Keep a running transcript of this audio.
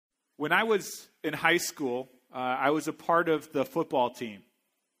When I was in high school, I was a part of the football team.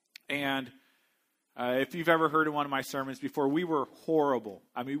 And if you've ever heard of one of my sermons before, we were horrible.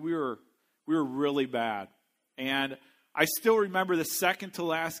 I mean, we were really bad. And I still remember the second to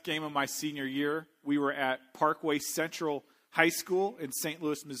last game of my senior year. We were at Parkway Central High School in St.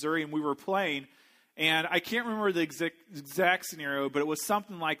 Louis, Missouri, and we were playing. And I can't remember the exact scenario, but it was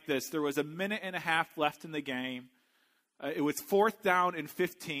something like this. There was a minute and a half left in the game. It was 4th down and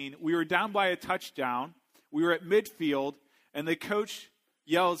 15. We were down by a touchdown. We were at midfield, and the coach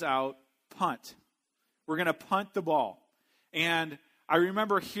yells out, "Punt. We're going to punt the ball." And I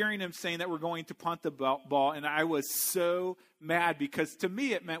remember hearing him saying that we're going to punt the ball, and I was so mad because to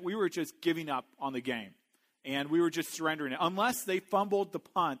me it meant we were just giving up on the game, and we were just surrendering it. Unless they fumbled the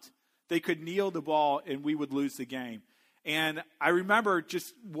punt, they could kneel the ball, and we would lose the game. And I remember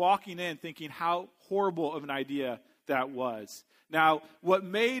just walking in thinking how horrible of an idea that was. Now, what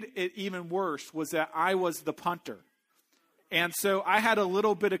made it even worse was that I was the punter. And so I had a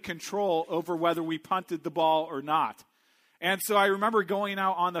little bit of control over whether we punted the ball or not. And so I remember going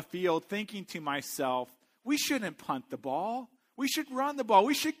out on the field thinking to myself, we shouldn't punt the ball. We should run the ball.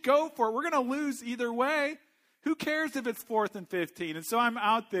 We should go for it. We're going to lose either way. Who cares if it's 4th and 15? And so I'm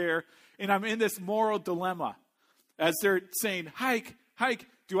out there, and I'm in this moral dilemma as they're saying, hike,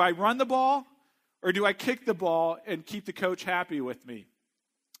 do I run the ball or do I kick the ball and keep the coach happy with me?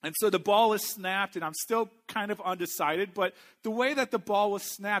 And so the ball is snapped, and I'm still kind of undecided. But the way that the ball was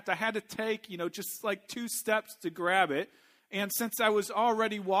snapped, I had to take, just like 2 steps to grab it. And since I was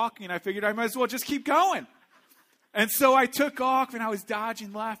already walking, I figured I might as well just keep going. And so I took off, and I was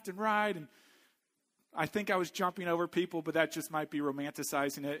dodging left and right. And I think I was jumping over people, but that just might be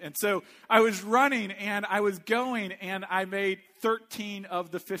romanticizing it. And so I was running, and I was going, and I made 13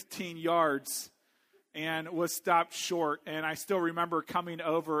 of the 15 yards. And was stopped short. And I still remember coming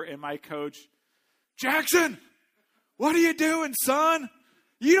over and my coach, "Jackson, what are you doing, son?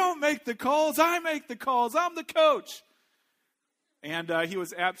 You don't make the calls. I make the calls. I'm the coach." And he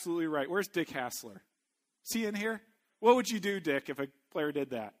was absolutely right. Where's Dick Hassler? Is he in here? What would you do, Dick, if a player did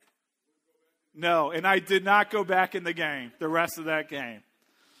that? No, and I did not go back in the game, the rest of that game.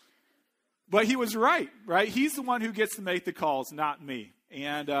 But he was right? He's the one who gets to make the calls, not me.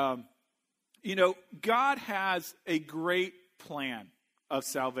 And God has a great plan of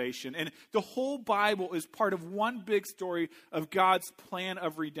salvation. And the whole Bible is part of one big story of God's plan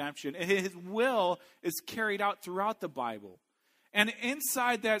of redemption. And his will is carried out throughout the Bible. And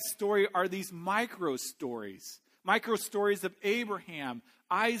inside that story are these micro stories of Abraham,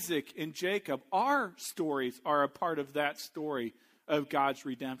 Isaac, and Jacob. Our stories are a part of that story of God's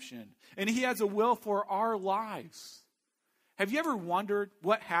redemption. And he has a will for our lives. Have you ever wondered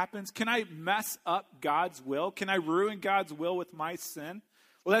what happens? Can I mess up God's will? Can I ruin God's will with my sin?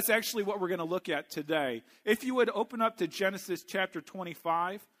 Well, that's actually what we're going to look at today. If you would open up to Genesis chapter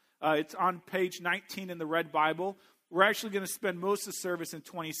 25, it's on page 19 in the Red Bible. We're actually going to spend most of the service in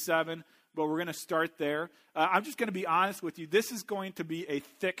 27, but we're going to start there. I'm just going to be honest with you. This is going to be a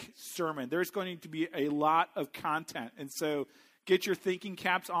thick sermon. There's going to be a lot of content. And so get your thinking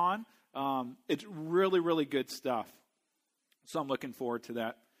caps on. It's really, really good stuff. So I'm looking forward to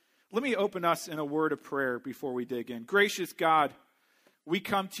that. Let me open us in a word of prayer before we dig in. Gracious God, we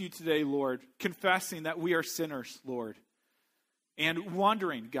come to you today, Lord, confessing that we are sinners, Lord, and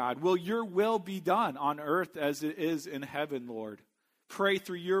wondering, God, will your will be done on earth as it is in heaven, Lord? Pray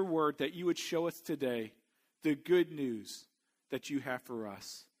through your word that you would show us today the good news that you have for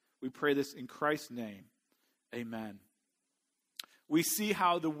us. We pray this in Christ's name. Amen. We see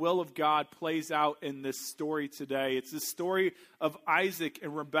how the will of God plays out in this story today. It's the story of Isaac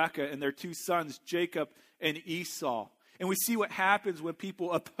and Rebekah and their 2 sons, Jacob and Esau. And we see what happens when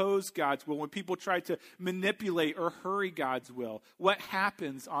people oppose God's will, when people try to manipulate or hurry God's will. What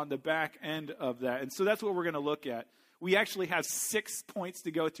happens on the back end of that? And so that's what we're going to look at. We actually have 6 points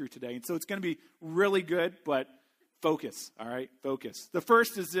to go through today. And so it's going to be really good, but focus, all right? Focus. The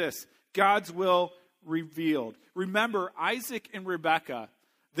first is this: God's will revealed. Remember, Isaac and Rebekah,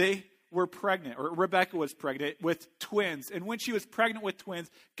 they were pregnant, or Rebekah was pregnant with twins. And when she was pregnant with twins,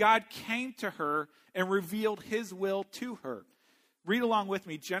 God came to her and revealed his will to her. Read along with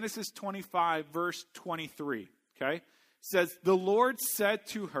me. Genesis 25, verse 23. Okay? It says, "The Lord said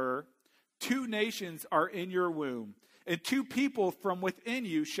to her, 2 nations are in your womb, and 2 people from within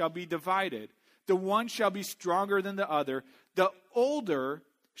you shall be divided. The one shall be stronger than the other. The older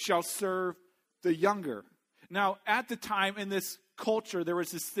shall serve the younger." Now, at the time in this culture, there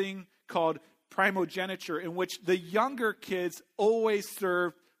was this thing called primogeniture, in which the younger kids always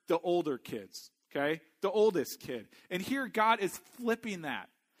served the older kids, okay? The oldest kid. And here God is flipping that.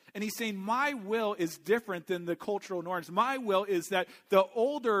 And he's saying, my will is different than the cultural norms. My will is that the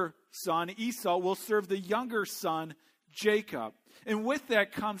older son, Esau, will serve the younger son, Jacob. And with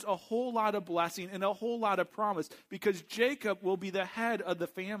that comes a whole lot of blessing and a whole lot of promise, because Jacob will be the head of the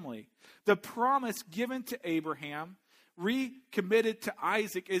family. The promise given to Abraham, recommitted to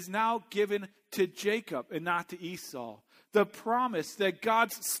Isaac, is now given to Jacob and not to Esau. The promise that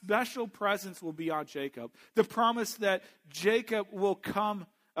God's special presence will be on Jacob. The promise that Jacob will come,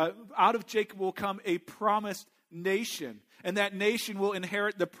 out of Jacob will come a promised nation. And that nation will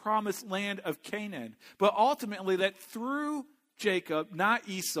inherit the promised land of Canaan. But ultimately, that through Jacob, not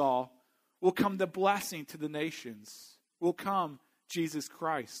Esau, will come the blessing to the nations. Will come Jesus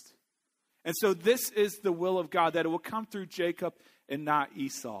Christ. And so this is the will of God, that it will come through Jacob and not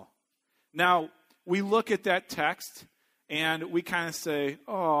Esau. Now, we look at that text and we kind of say,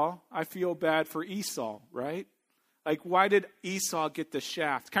 oh, I feel bad for Esau, right? Like, why did Esau get the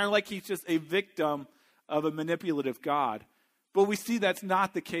shaft? Kind of like he's just a victim of a manipulative God. But we see that's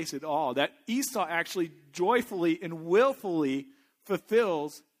not the case at all. That Esau actually joyfully and willfully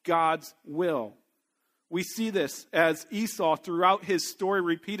fulfills God's will. We see this as Esau, throughout his story,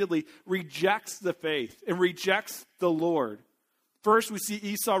 repeatedly rejects the faith and rejects the Lord. First, we see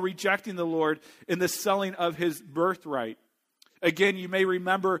Esau rejecting the Lord in the selling of his birthright. Again, you may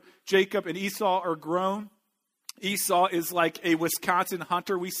remember Jacob and Esau are grown. Esau is like a Wisconsin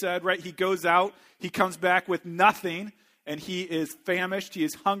hunter, we said, right? He goes out, he comes back with nothing, and he is famished, he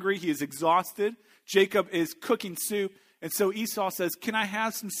is hungry, he is exhausted. Jacob is cooking soup, and so Esau says, can I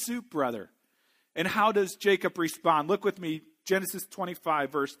have some soup, brother? And how does Jacob respond? Look with me, Genesis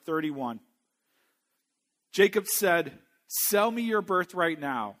 25, verse 31. Jacob said, sell me your birthright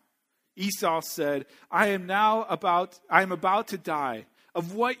now. Esau said, I am about to die.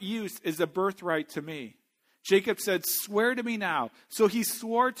 Of what use is a birthright to me? Jacob said, swear to me now. So he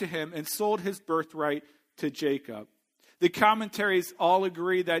swore to him and sold his birthright to Jacob. The commentaries all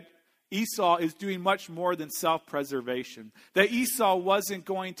agree that Esau is doing much more than self-preservation. That Esau wasn't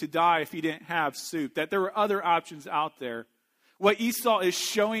going to die if he didn't have soup. That there were other options out there. What Esau is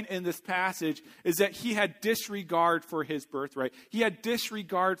showing in this passage is that he had disregard for his birthright. He had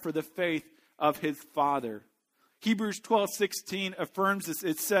disregard for the faith of his father. Hebrews 12:16 affirms this.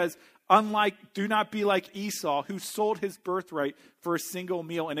 It says, do not be like Esau, who sold his birthright for a single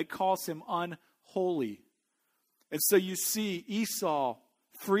meal, and it calls him unholy. And so you see, Esau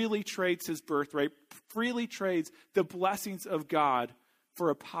freely trades his birthright, freely trades the blessings of God for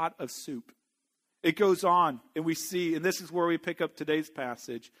a pot of soup. It goes on, and we see, and this is where we pick up today's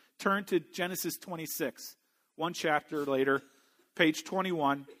passage. Turn to Genesis 26, one chapter later, page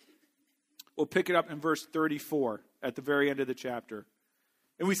 21. We'll pick it up in verse 34 at the very end of the chapter.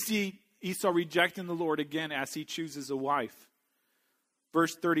 And we see Esau rejecting the Lord again as he chooses a wife.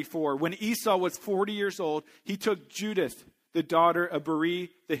 Verse 34, when Esau was 40 years old, he took Judith, the daughter of Beri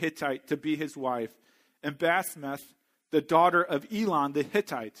the Hittite, to be his wife, and Basemath, the daughter of Elon the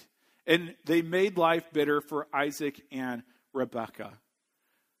Hittite. And they made life bitter for Isaac and Rebekah.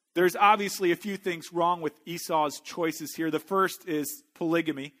 There's obviously a few things wrong with Esau's choices here. The first is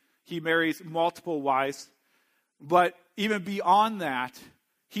polygamy. He marries multiple wives. But even beyond that,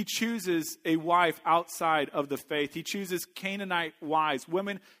 he chooses a wife outside of the faith. He chooses Canaanite wives,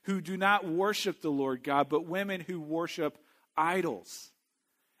 women who do not worship the Lord God, but women who worship idols.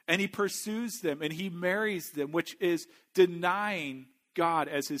 And he pursues them and he marries them, which is denying God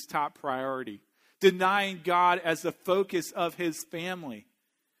as his top priority, denying God as the focus of his family.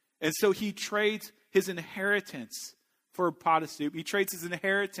 And so he trades his inheritance for a pot of soup. He trades his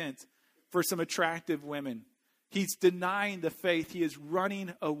inheritance for some attractive women. He's denying the faith. He is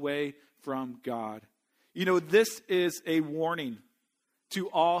running away from God. You know, this is a warning to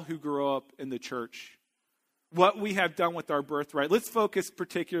all who grow up in the church. What we have done with our birthright. Let's focus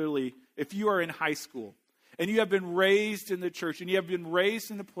particularly if you are in high school and you have been raised in the church and you have been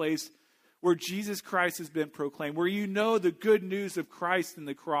raised in a place where Jesus Christ has been proclaimed, where you know the good news of Christ and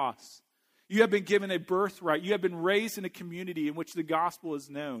the cross. You have been given a birthright. You have been raised in a community in which the gospel is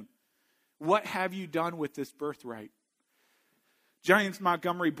known. What have you done with this birthright? James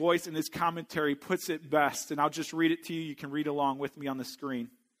Montgomery Boyce in his commentary puts it best, and I'll just read it to you. You can read along with me on the screen.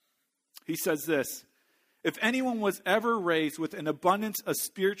 He says this, if anyone was ever raised with an abundance of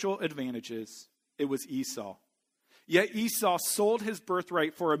spiritual advantages, it was Esau. Yet Esau sold his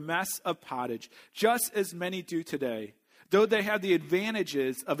birthright for a mess of pottage, just as many do today, though they had the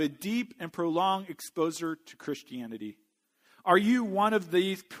advantages of a deep and prolonged exposure to Christianity. Are you one of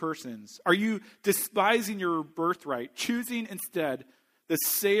these persons? Are you despising your birthright, choosing instead the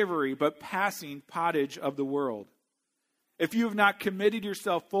savory but passing pottage of the world? If you have not committed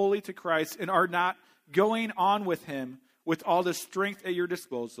yourself fully to Christ and are not going on with him with all the strength at your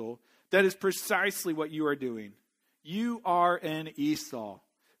disposal, that is precisely what you are doing. You are an Esau,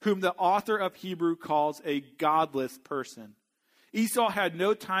 whom the author of Hebrew calls a godless person. Esau had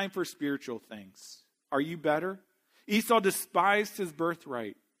no time for spiritual things. Are you better? Esau despised his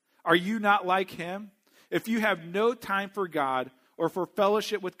birthright. Are you not like him? If you have no time for God or for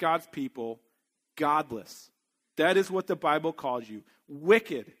fellowship with God's people, godless. That is what the Bible calls you.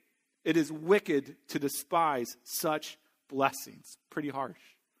 Wicked. It is wicked to despise such blessings. Pretty harsh.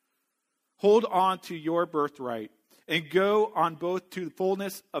 Hold on to your birthright and go on both to the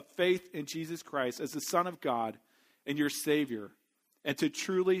fullness of faith in Jesus Christ as the Son of God and your Savior, and to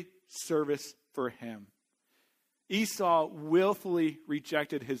truly service for him. Esau willfully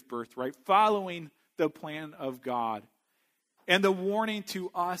rejected his birthright, following the plan of God. And the warning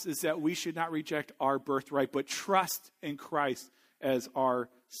to us is that we should not reject our birthright, but trust in Christ as our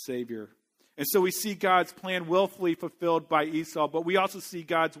Savior. And so we see God's plan willfully fulfilled by Esau, but we also see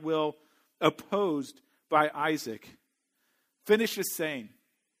God's will opposed by Isaac. Finish this saying,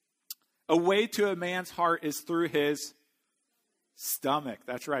 a way to a man's heart is through his stomach.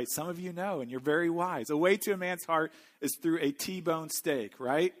 That's right. Some of you know, and you're very wise. A way to a man's heart is through a T-bone steak,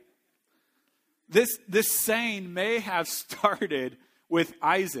 right? This saying may have started with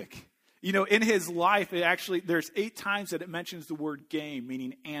Isaac. You know, in his life, there's 8 times that it mentions the word game,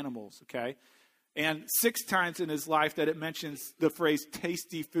 meaning animals, okay? And 6 times in his life that it mentions the phrase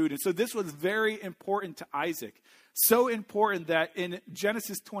tasty food. And so this was very important to Isaac. So important that in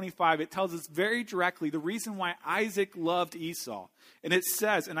Genesis 25, it tells us very directly the reason why Isaac loved Esau. And it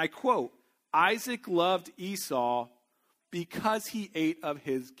says, and I quote, Isaac loved Esau because he ate of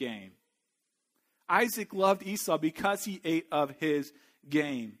his game. Isaac loved Esau because he ate of his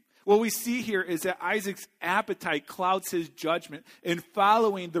game. What we see here is that Isaac's appetite clouds his judgment in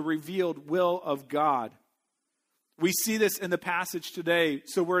following the revealed will of God. We see this in the passage today.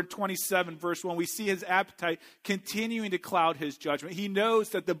 So we're in 27 verse 1. We see his appetite continuing to cloud his judgment. He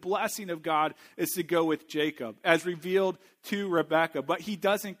knows that the blessing of God is to go with Jacob, as revealed to Rebekah. But he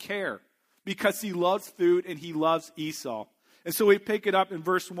doesn't care because he loves food and he loves Esau. And so we pick it up in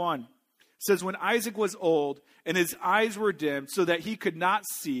verse 1. It says, when Isaac was old and his eyes were dim so that he could not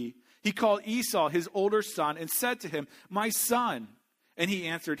see, he called Esau, his older son, and said to him, my son. And he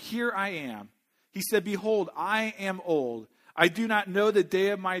answered, here I am. He said, behold, I am old. I do not know the day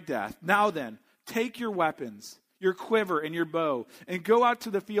of my death. Now then, take your weapons, your quiver and your bow, and go out to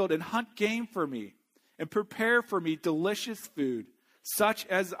the field and hunt game for me, and prepare for me delicious food, such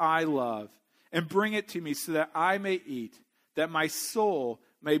as I love, and bring it to me so that I may eat, that my soul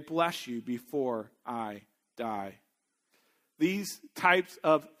may bless you before I die. These types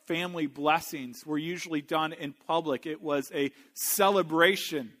of family blessings were usually done in public. It was a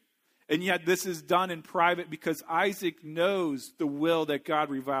celebration. And yet this is done in private because Isaac knows the will that God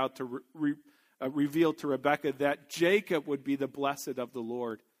revealed to Rebekah, that Jacob would be the blessed of the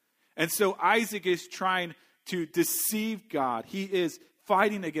Lord. And so Isaac is trying to deceive God. He is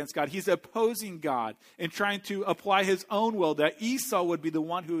fighting against God. He's opposing God and trying to apply his own will, that Esau would be the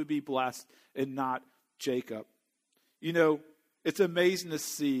one who would be blessed and not Jacob. You know, it's amazing to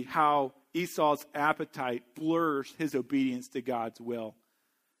see how Esau's appetite blurs his obedience to God's will.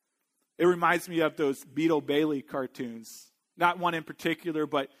 It reminds me of those Beetle Bailey cartoons. Not one in particular,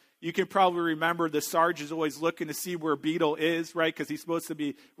 but you can probably remember the Sarge is always looking to see where Beetle is, right? Because he's supposed to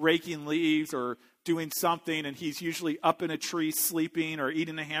be raking leaves or doing something, and he's usually up in a tree sleeping or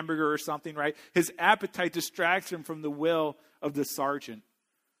eating a hamburger or something, right? His appetite distracts him from the will of the sergeant.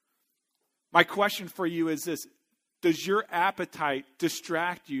 My question for you is this. Does your appetite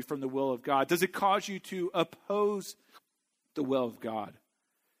distract you from the will of God? Does it cause you to oppose the will of God?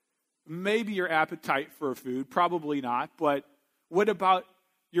 Maybe your appetite for food, probably not, but what about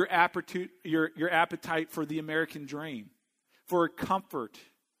your appetite for the American dream, for comfort,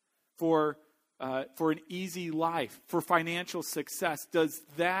 for an easy life, for financial success? Does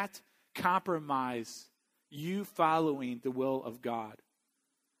that compromise you following the will of God?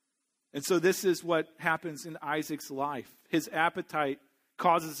 And so this is what happens in Isaac's life. His appetite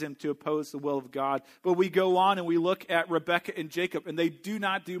causes him to oppose the will of God. But we go on and we look at Rebekah and Jacob, and they do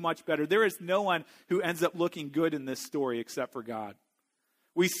not do much better. There is no one who ends up looking good in this story except for God.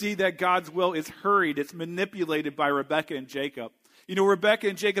 We see that God's will is hurried. It's manipulated by Rebekah and Jacob. You know, Rebekah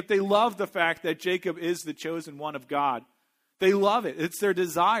and Jacob, they love the fact that Jacob is the chosen one of God. They love it. It's their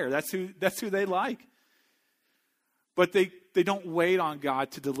desire. That's who they like. But they don't wait on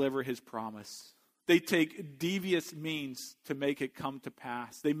God to deliver his promise. They take devious means to make it come to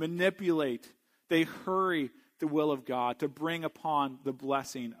pass. They manipulate. They hurry the will of God, to bring upon the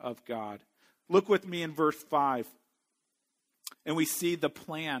blessing of God. Look with me in verse 5. And we see the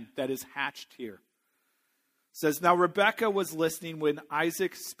plan that is hatched here. It says, now Rebekah was listening when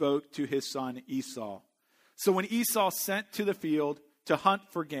Isaac spoke to his son Esau. So when Esau sent to the field to hunt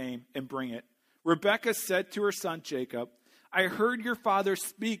for game and bring it, Rebekah said to her son Jacob, I heard your father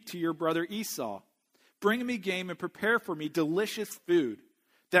speak to your brother Esau. Bring me game and prepare for me delicious food,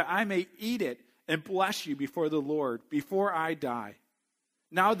 that I may eat it and bless you before the Lord, before I die.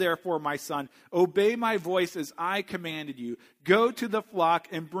 Now therefore, my son, obey my voice as I commanded you. Go to the flock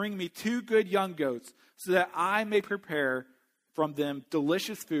and bring me 2 good young goats, so that I may prepare from them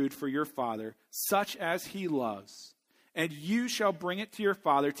delicious food for your father, such as he loves. And you shall bring it to your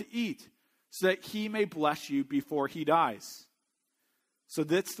father to eat, so that he may bless you before he dies. So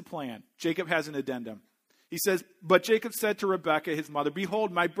that's the plan. Jacob has an addendum. He says, but Jacob said to Rebekah, his mother,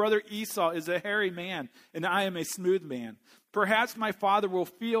 behold, my brother Esau is a hairy man, and I am a smooth man. Perhaps my father will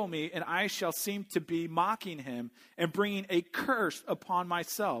feel me, and I shall seem to be mocking him and bringing a curse upon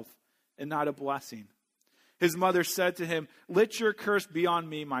myself and not a blessing. His mother said to him, let your curse be on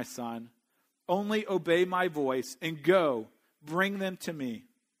me, my son. Only obey my voice and go, bring them to me.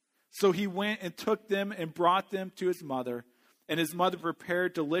 So he went and took them and brought them to his mother, and his mother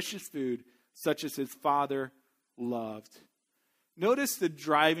prepared delicious food, such as his father loved. Notice the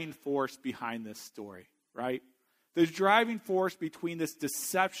driving force behind this story, right? The driving force between this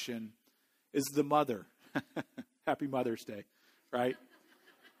deception is the mother. Happy Mother's Day, right?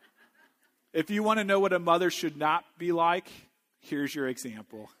 If you want to know what a mother should not be like, here's your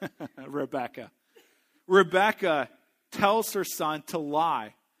example. Rebekah. Rebekah tells her son to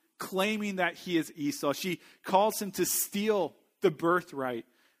lie, claiming that he is Esau. She calls him to steal the birthright.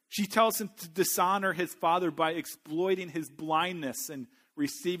 She tells him to dishonor his father by exploiting his blindness and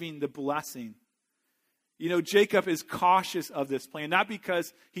receiving the blessing. You know, Jacob is cautious of this plan, not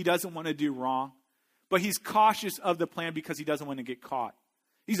because he doesn't want to do wrong, but he's cautious of the plan because he doesn't want to get caught.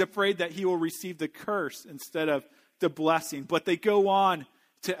 He's afraid that he will receive the curse instead of the blessing. But they go on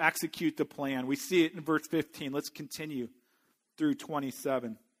to execute the plan. We see it in verse 15. Let's continue through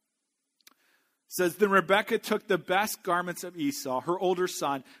 27. It says, then Rebekah took the best garments of Esau, her older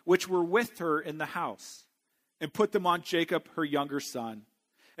son, which were with her in the house, and put them on Jacob, her younger son.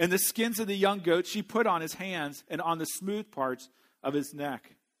 And the skins of the young goats she put on his hands and on the smooth parts of his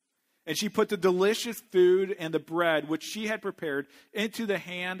neck. And she put the delicious food and the bread which she had prepared into the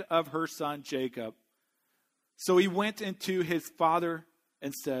hand of her son Jacob. So he went into his father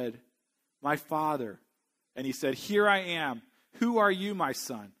and said, my father. And he said, here I am. Who are you, my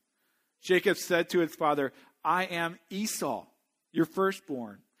son? Jacob said to his father, I am Esau, your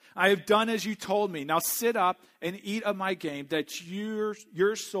firstborn. I have done as you told me. Now sit up and eat of my game, that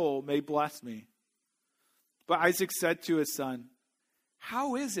your soul may bless me. But Isaac said to his son,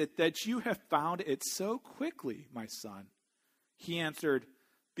 how is it that you have found it so quickly, my son? He answered,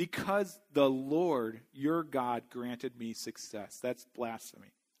 because the Lord your God granted me success. That's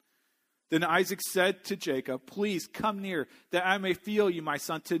blasphemy. Then Isaac said to Jacob, please come near, that I may feel you, my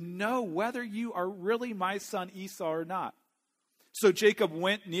son, to know whether you are really my son Esau or not. So Jacob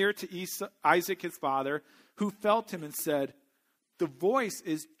went near to Isaac his father, who felt him and said, the voice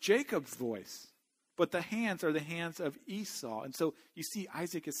is Jacob's voice, but the hands are the hands of Esau. And so you see,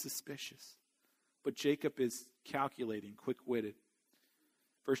 Isaac is suspicious, but Jacob is calculating, quick-witted.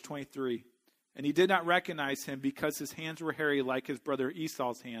 Verse 23, and he did not recognize him because his hands were hairy like his brother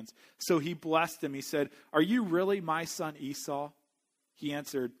Esau's hands. So he blessed him. He said, are you really my son Esau? He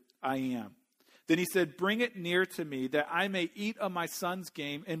answered, I am. Then he said, bring it near to me, that I may eat of my son's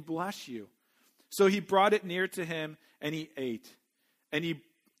game and bless you. So he brought it near to him, and he ate. And he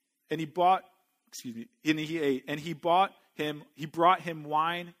brought him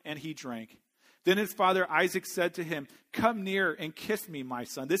wine, and he drank. Then his father Isaac said to him, come near and kiss me, my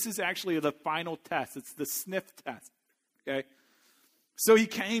son. This is actually the final test. It's the sniff test. Okay? So he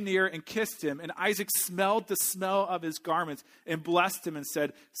came near and kissed him, and Isaac smelled the smell of his garments and blessed him and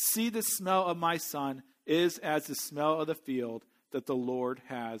said, see, the smell of my son is as the smell of the field that the Lord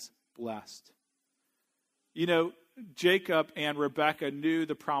has blessed. You know, Jacob and Rebekah knew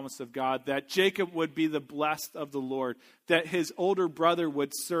the promise of God, that Jacob would be the blessed of the Lord, that his older brother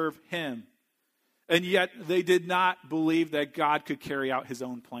would serve him. And yet they did not believe that God could carry out his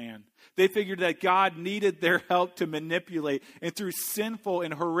own plan. They figured that God needed their help to manipulate. And through sinful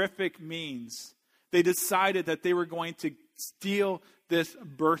and horrific means, they decided that they were going to steal this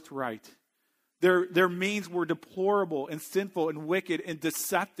birthright. Their means were deplorable and sinful and wicked and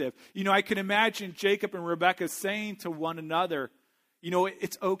deceptive. You know, I can imagine Jacob and Rebekah saying to one another, You know,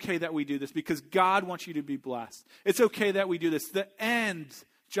 it's okay that we do this because God wants you to be blessed. It's okay that we do this. The ends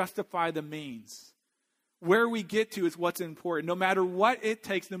justify the means. Where we get to is what's important. No matter what it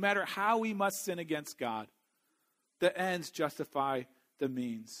takes, no matter how we must sin against God, the ends justify the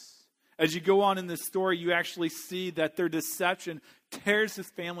means. As you go on in this story, you actually see that their deception tears his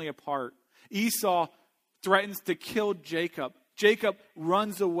family apart. Esau threatens to kill Jacob. Jacob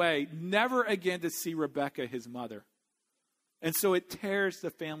runs away, never again to see Rebekah, his mother. And so it tears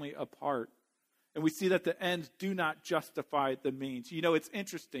the family apart. And we see that the ends do not justify the means. You know, it's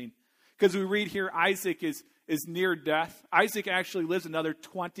interesting because we read here Isaac is near death. Isaac actually lives another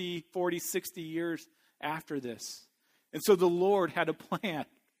 20, 40, 60 years after this. And so the Lord had a plan.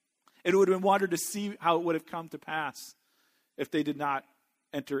 It would have been wonderful to see how it would have come to pass if they did not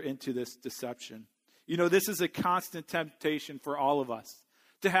enter into this deception. You know, this is a constant temptation for all of us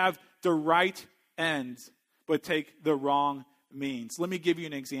to have the right ends but take the wrong means. Let me give you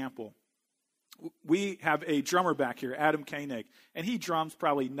an example. We have a drummer back here, Adam Koenig, and he drums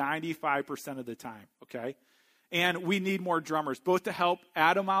probably 95% of the time, okay? And we need more drummers, both to help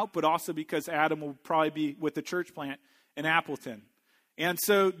Adam out, but also because Adam will probably be with the church plant in Appleton. And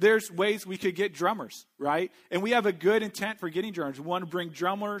so there's ways we could get drummers, right? And we have a good intent for getting drummers. We want to bring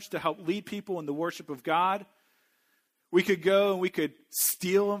drummers to help lead people in the worship of God. We could go and we could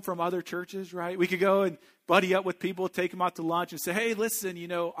steal them from other churches, right? We could go and buddy up with people, take them out to lunch and say, hey, listen, you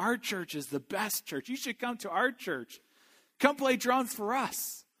know, our church is the best church. You should come to our church. Come play drums for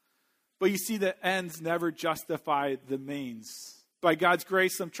us. But you see, the ends never justify the means. By God's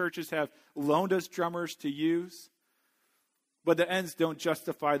grace, some churches have loaned us drummers to use, but the ends don't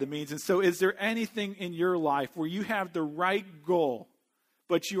justify the means. And so is there anything in your life where you have the right goal,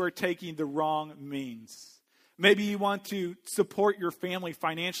 but you are taking the wrong means? Maybe you want to support your family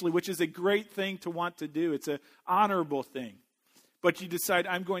financially, which is a great thing to want to do. It's an honorable thing. But you decide,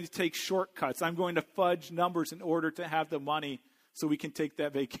 I'm going to take shortcuts. I'm going to fudge numbers in order to have the money so we can take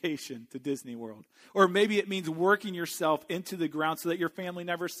that vacation to Disney World. Or maybe it means working yourself into the ground so that your family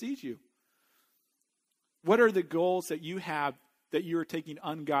never sees you. What are the goals that you have that you are taking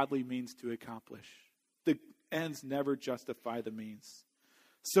ungodly means to accomplish? The ends never justify the means.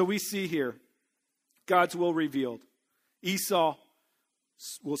 So we see here God's will revealed. Esau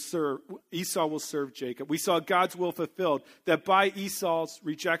will serve Jacob. We saw God's will fulfilled, that by Esau's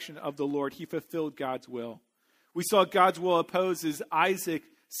rejection of the Lord, he fulfilled God's will. We saw God's will opposed as Isaac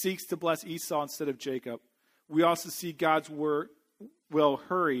seeks to bless Esau instead of Jacob. We also see God's will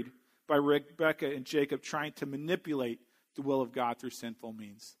hurried by Rebekah and Jacob trying to manipulate the will of God through sinful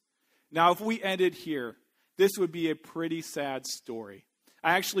means. Now, if we ended here, this would be a pretty sad story.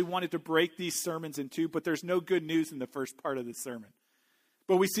 I actually wanted to break these sermons in two, but there's no good news in the first part of the sermon.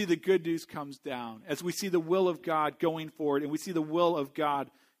 But we see the good news comes down as we see the will of God going forward, and we see the will of God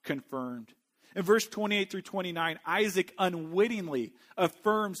confirmed. In verse 28 through 29, Isaac unwittingly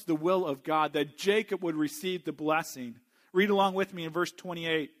affirms the will of God, that Jacob would receive the blessing. Read along with me in verse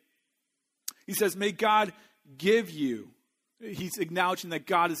 28. He says, may God give you, he's acknowledging that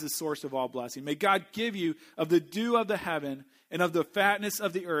God is the source of all blessing. May God give you of the dew of the heaven and of the fatness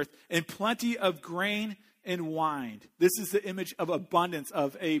of the earth and plenty of grain and wine. This is the image of abundance,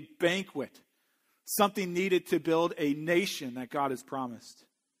 of a banquet, something needed to build a nation that God has promised.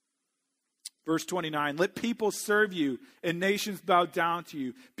 Verse 29, let people serve you and nations bow down to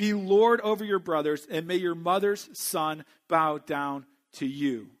you. Be Lord over your brothers, and may your mother's son bow down to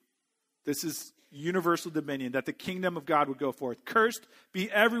you. This is universal dominion, that the kingdom of God would go forth. Cursed be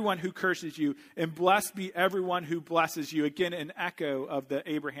everyone who curses you, and blessed be everyone who blesses you. Again, an echo of the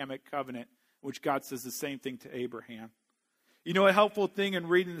Abrahamic covenant, which God says the same thing to Abraham. You know, a helpful thing in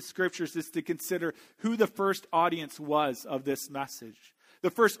reading the scriptures is to consider who the first audience was of this message.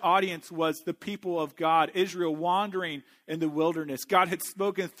 The first audience was the people of God, Israel wandering in the wilderness. God had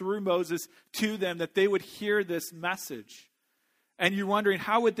spoken through Moses to them that they would hear this message. And you're wondering,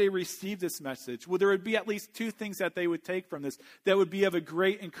 how would they receive this message? Well, there would be at least two things that they would take from this that would be of a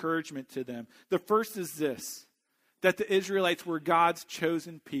great encouragement to them. The first is this, that the Israelites were God's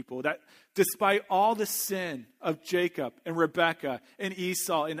chosen people, that despite all the sin of Jacob and Rebekah and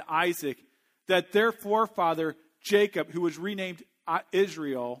Esau and Isaac, that their forefather Jacob, who was renamed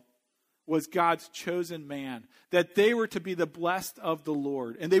Israel, was God's chosen man, that they were to be the blessed of the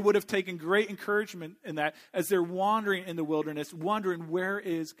Lord. And they would have taken great encouragement in that as they're wandering in the wilderness, wondering, where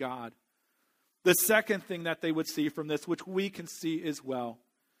is God? The second thing that they would see from this, which we can see as well,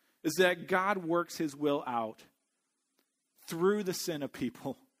 is that God works his will out through the sin of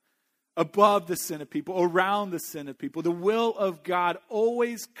people, above the sin of people, around the sin of people. The will of God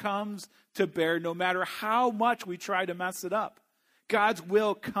always comes to bear no matter how much we try to mess it up. God's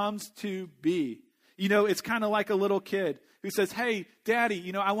will comes to be. You know, it's kind of like a little kid who says, hey, Daddy,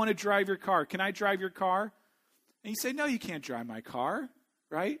 you know, I want to drive your car. Can I drive your car? And you say, no, you can't drive my car,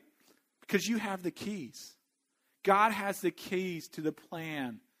 right? Because you have the keys. God has the keys to the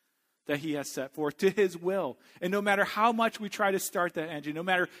plan that he has set forth, to his will. And no matter how much we try to start that engine, no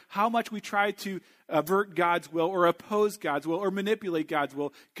matter how much we try to avert God's will or oppose God's will or manipulate God's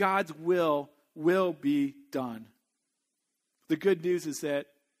will be done. The good news is that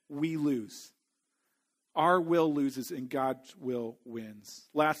we lose. Our will loses and God's will wins.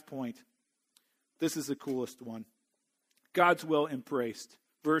 Last point. This is the coolest one. God's will embraced.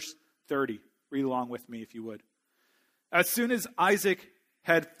 Verse 30. Read along with me if you would. As soon as Isaac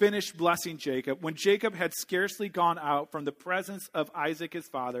had finished blessing Jacob, when Jacob had scarcely gone out from the presence of Isaac his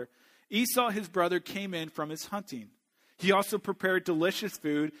father, Esau his brother came in from his hunting. He also prepared delicious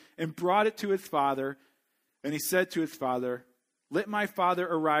food and brought it to his father. And he said to his father, let my father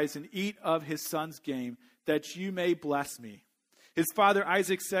arise and eat of his son's game, that you may bless me. His father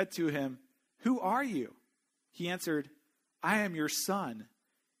Isaac said to him, who are you? He answered, I am your son,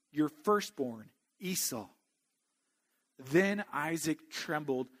 your firstborn, Esau. Then Isaac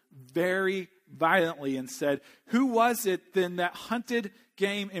trembled very violently and said, who was it then that hunted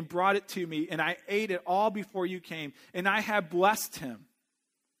game and brought it to me, and I ate it all before you came, and I have blessed him?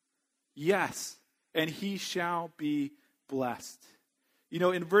 Yes, and he shall be blessed. You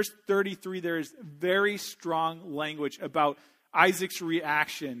know, in verse 33, there is very strong language about Isaac's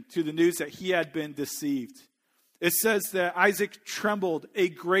reaction to the news that he had been deceived. It says that Isaac trembled, a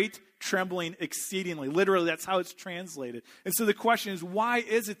great trembling exceedingly. Literally, that's how it's translated. And so the question is, why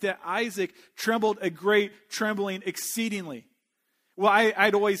is it that Isaac trembled a great trembling exceedingly? Well,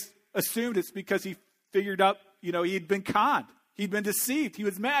 I'd always assumed it's because he figured out, you know, he'd been conned. He'd been deceived. He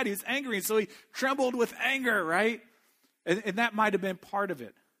was mad. He was angry. And so he trembled with anger, right? And that might have been part of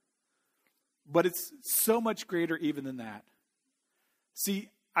it. But it's so much greater even than that. See,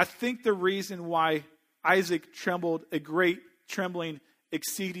 I think the reason why Isaac trembled a great trembling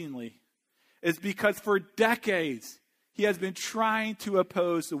exceedingly is because for decades he has been trying to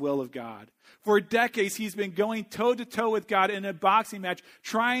oppose the will of God. For decades he's been going toe-to-toe with God in a boxing match,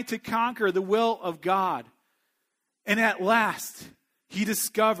 trying to conquer the will of God. And at last he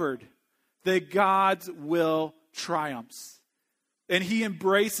discovered that God's will triumphs. And he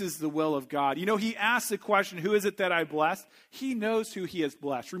embraces the will of God. You know, he asks the question, who is it that I blessed? He knows who he has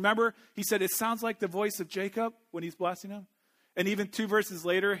blessed. Remember, he said, it sounds like the voice of Jacob when he's blessing him. And even 2 verses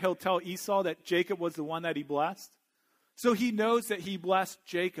later, he'll tell Esau that Jacob was the one that he blessed. So he knows that he blessed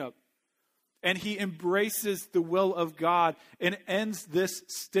Jacob. And he embraces the will of God and ends this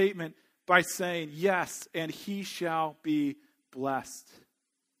statement by saying, yes, and he shall be blessed.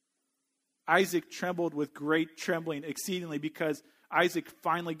 Isaac trembled with great trembling exceedingly because Isaac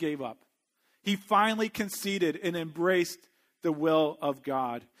finally gave up. He finally conceded and embraced the will of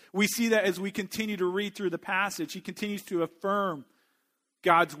God. We see that as we continue to read through the passage. He continues to affirm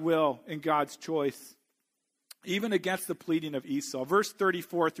God's will and God's choice, even against the pleading of Esau. Verse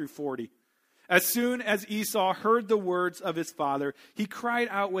 34 through 40. As soon as Esau heard the words of his father, he cried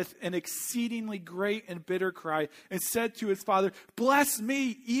out with an exceedingly great and bitter cry and said to his father, bless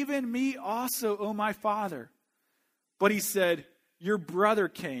me, even me also, O my father. But he said, your brother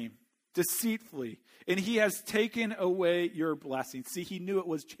came deceitfully, and he has taken away your blessing. See, he knew it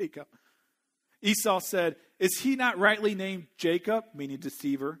was Jacob. Esau said, is he not rightly named Jacob, meaning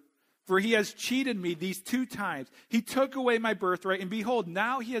deceiver? For he has cheated me these 2 times. He took away my birthright, and behold,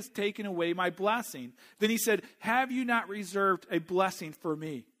 now he has taken away my blessing. Then he said, have you not reserved a blessing for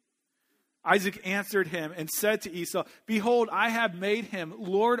me? Isaac answered him and said to Esau, behold, I have made him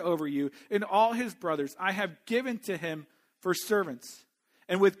lord over you, and all his brothers I have given to him for servants.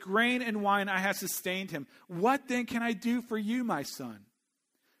 And with grain and wine I have sustained him. What then can I do for you, my son?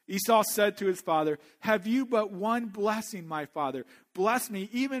 Esau said to his father, have you but one blessing, my father? Bless me,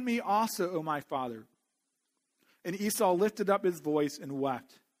 even me also, O my father. And Esau lifted up his voice and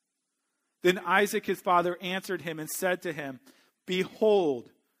wept. Then Isaac his father answered him and said to him, behold,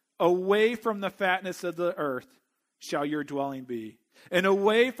 away from the fatness of the earth shall your dwelling be, and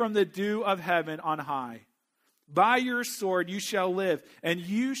away from the dew of heaven on high. By your sword you shall live, and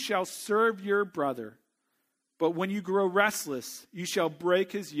you shall serve your brother. But when you grow restless, you shall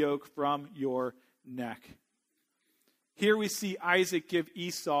break his yoke from your neck. Here we see Isaac give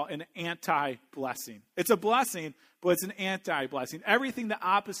Esau an anti-blessing. It's a blessing, but it's an anti-blessing. Everything the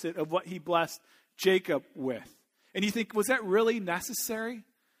opposite of what he blessed Jacob with. And you think, was that really necessary?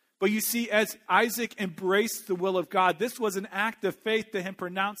 But you see, as Isaac embraced the will of God, this was an act of faith to him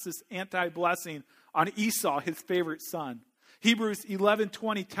pronounce this anti-blessing on Esau, his favorite son. Hebrews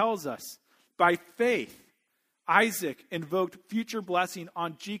 11:20 tells us, by faith, Isaac invoked future blessing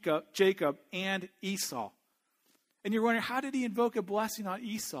on Jacob and Esau. And you're wondering, how did he invoke a blessing on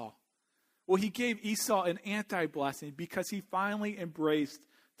Esau? Well, he gave Esau an anti-blessing because he finally embraced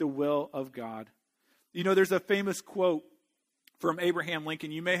the will of God. You know, there's a famous quote from Abraham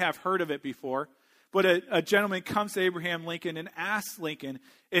Lincoln. You may have heard of it before. But a gentleman comes to Abraham Lincoln and asks Lincoln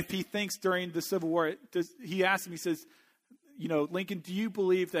if he thinks during the Civil War, he asks him, he says, you know, Lincoln, do you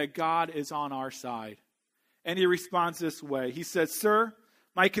believe that God is on our side? And he responds this way. He says, sir,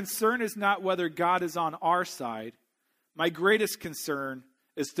 my concern is not whether God is on our side. My greatest concern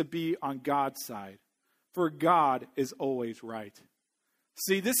is to be on God's side, for God is always right.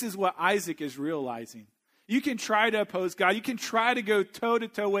 See, this is what Isaac is realizing. You can try to oppose God. You can try to go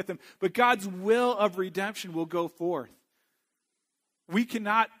toe-to-toe with him, but God's will of redemption will go forth. We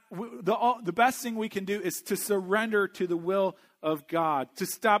cannot, the best thing we can do is to surrender to the will of God, to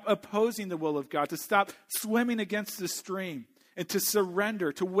stop opposing the will of God, to stop swimming against the stream, and to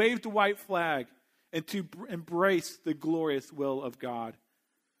surrender, to wave the white flag, and to embrace the glorious will of God.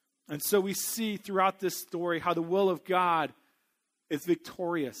 And so we see throughout this story how the will of God is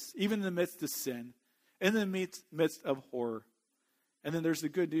victorious, even in the midst of sin, in the midst of horror. And then there's the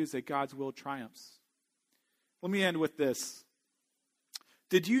good news that God's will triumphs. Let me end with this.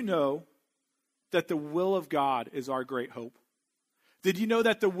 Did you know that the will of God is our great hope? Did you know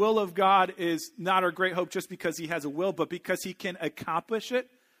that the will of God is not our great hope just because he has a will, but because he can accomplish it?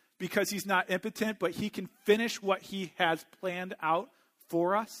 Because he's not impotent, but he can finish what he has planned out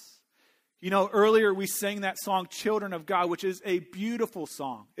for us? You know, earlier we sang that song, Children of God, which is a beautiful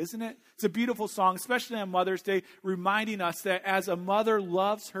song, isn't it? It's a beautiful song, especially on Mother's Day, reminding us that as a mother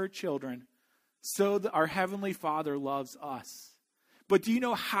loves her children, so our Heavenly Father loves us. But do you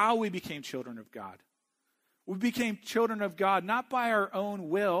know how we became children of God? We became children of God not by our own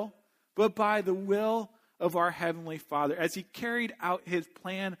will, but by the will of our Heavenly Father as he carried out his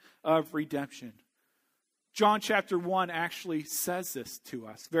plan of redemption. John chapter 1 actually says this to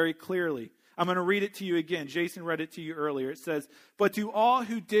us very clearly. I'm going to read it to you again. Jason read it to you earlier. It says, but to all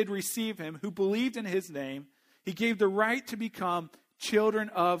who did receive him, who believed in his name, he gave the right to become children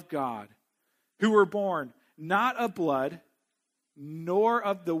of God, who were born not of blood, nor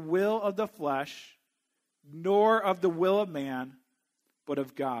of the will of the flesh, nor of the will of man, but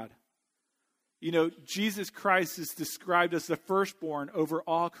of God. You know, Jesus Christ is described as the firstborn over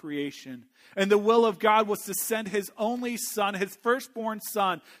all creation. And the will of God was to send his only son, his firstborn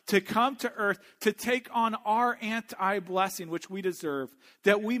son, to come to earth to take on our anti-blessing, which we deserve,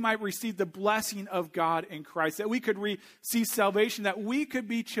 that we might receive the blessing of God in Christ, that we could receive salvation, that we could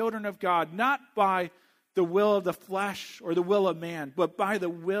be children of God, not by the will of the flesh or the will of man, but by the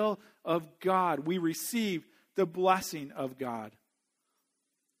will of God. We receive the blessing of God.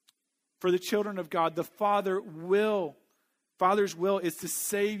 For the children of God, the Father's will is to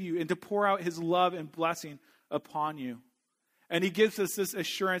save you and to pour out his love and blessing upon you. And he gives us this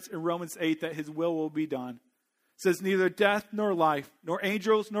assurance in Romans 8 that his will be done. It says, neither death nor life, nor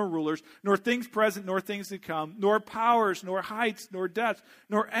angels nor rulers, nor things present nor things to come, nor powers, nor heights, nor depths,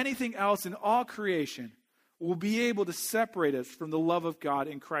 nor anything else in all creation will be able to separate us from the love of God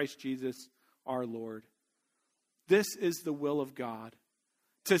in Christ Jesus our Lord. This is the will of God,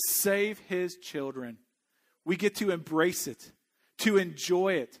 to save his children. We get to embrace it, to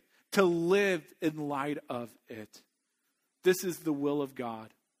enjoy it, to live in light of it. This is the will of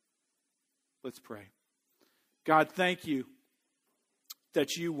God. Let's pray. God, thank you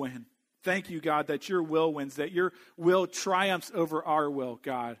that you win. Thank you, God, that your will wins, that your will triumphs over our will,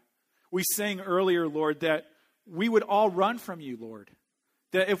 God. We sang earlier, Lord, that we would all run from you, Lord.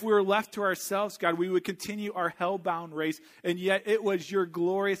 That if we were left to ourselves, God, we would continue our hell-bound race. And yet it was your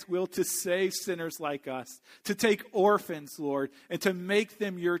glorious will to save sinners like us, to take orphans, Lord, and to make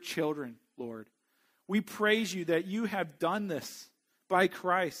them your children, Lord. We praise you that you have done this by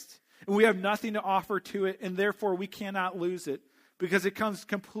Christ. And we have nothing to offer to it, and therefore we cannot lose it because it comes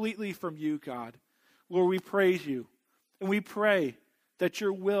completely from you, God. Lord, we praise you. And we pray that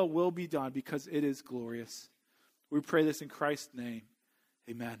your will be done because it is glorious. We pray this in Christ's name.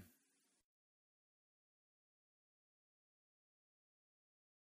 Amen.